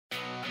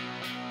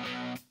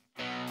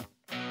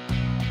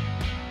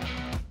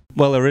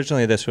Well,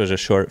 originally this was a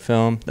short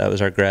film. That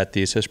was our grad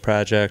thesis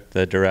project.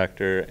 The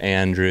director,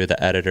 Andrew,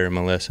 the editor,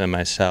 Melissa, and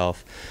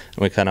myself,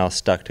 and we kind of all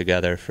stuck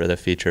together for the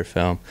feature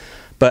film.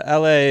 But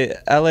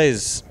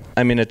LA's,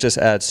 I mean, it just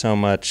adds so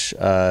much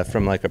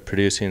from like a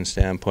producing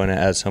standpoint. It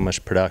adds so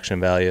much production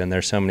value, and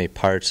there's so many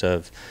parts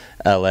of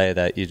LA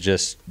that you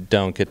just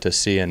don't get to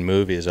see in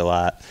movies a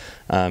lot.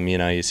 You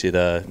know, you see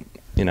the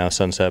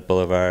Sunset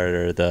Boulevard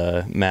or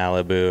the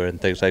Malibu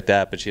and things like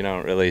that, but you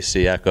don't really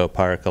see Echo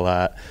Park a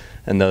lot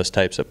and those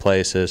types of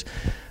places.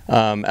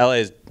 LA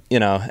is,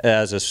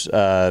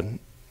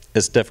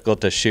 it's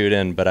difficult to shoot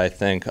in, but I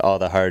think all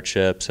the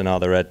hardships and all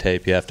the red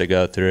tape you have to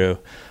go through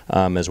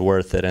is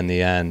worth it in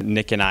the end.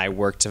 Nick and I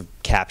worked to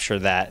capture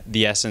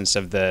the essence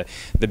of the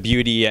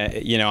beauty,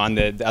 on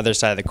the other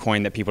side of the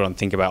coin that people don't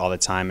think about all the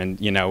time. And,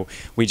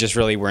 we just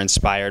really were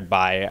inspired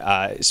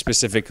by,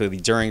 specifically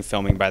during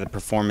filming, by the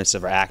performance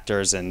of our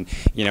actors, and,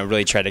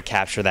 really tried to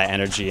capture that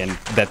energy and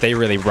that they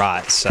really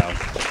brought. So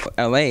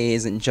LA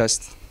isn't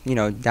just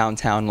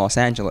downtown Los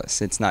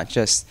Angeles. It's not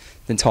just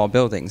the tall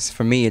buildings.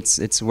 For me,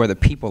 it's where the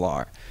people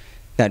are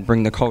that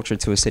bring the culture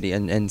to a city.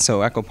 And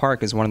so Echo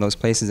Park is one of those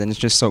places, and it's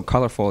just so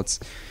colorful. It's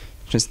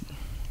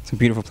a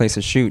beautiful place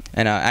to shoot.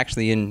 And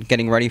actually, in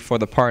getting ready for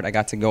the part, I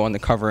got to go on the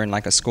cover in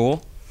like a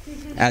school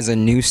as a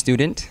new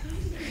student,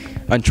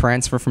 a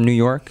transfer from New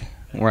York,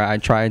 where I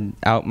tried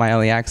out my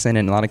LA accent,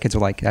 and a lot of kids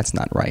were like, "That's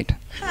not right.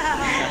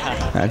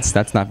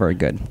 That's not very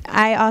good."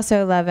 I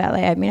also love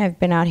LA. I mean, I've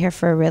been out here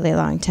for a really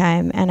long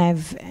time, and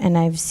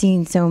I've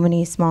seen so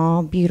many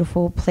small,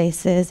 beautiful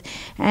places,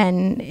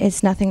 and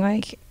it's nothing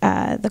like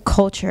the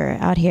culture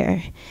out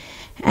here.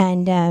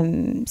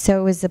 And so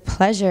it was a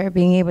pleasure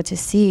being able to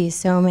see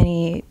so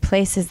many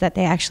places that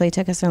they actually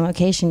took us on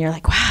location. You're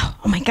like, wow,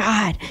 oh my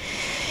God.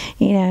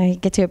 You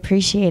get to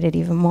appreciate it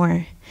even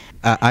more.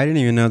 I didn't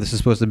even know this was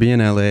supposed to be in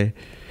LA.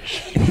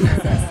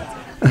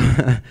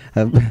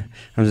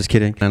 I'm just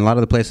kidding. And a lot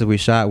of the places we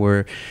shot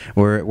were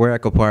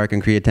Echo Park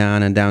and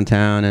Koreatown and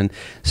downtown, and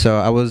so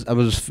I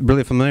was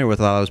really familiar with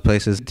a lot of those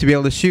places. To be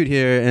able to shoot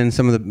here and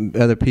some of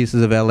the other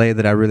pieces of LA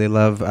that I really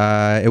love,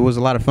 it was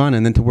a lot of fun.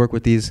 And then to work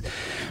with these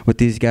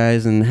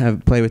guys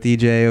and play with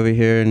EJ over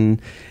here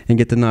and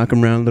get to knock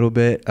them around a little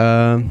bit,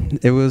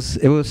 it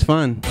was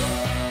fun.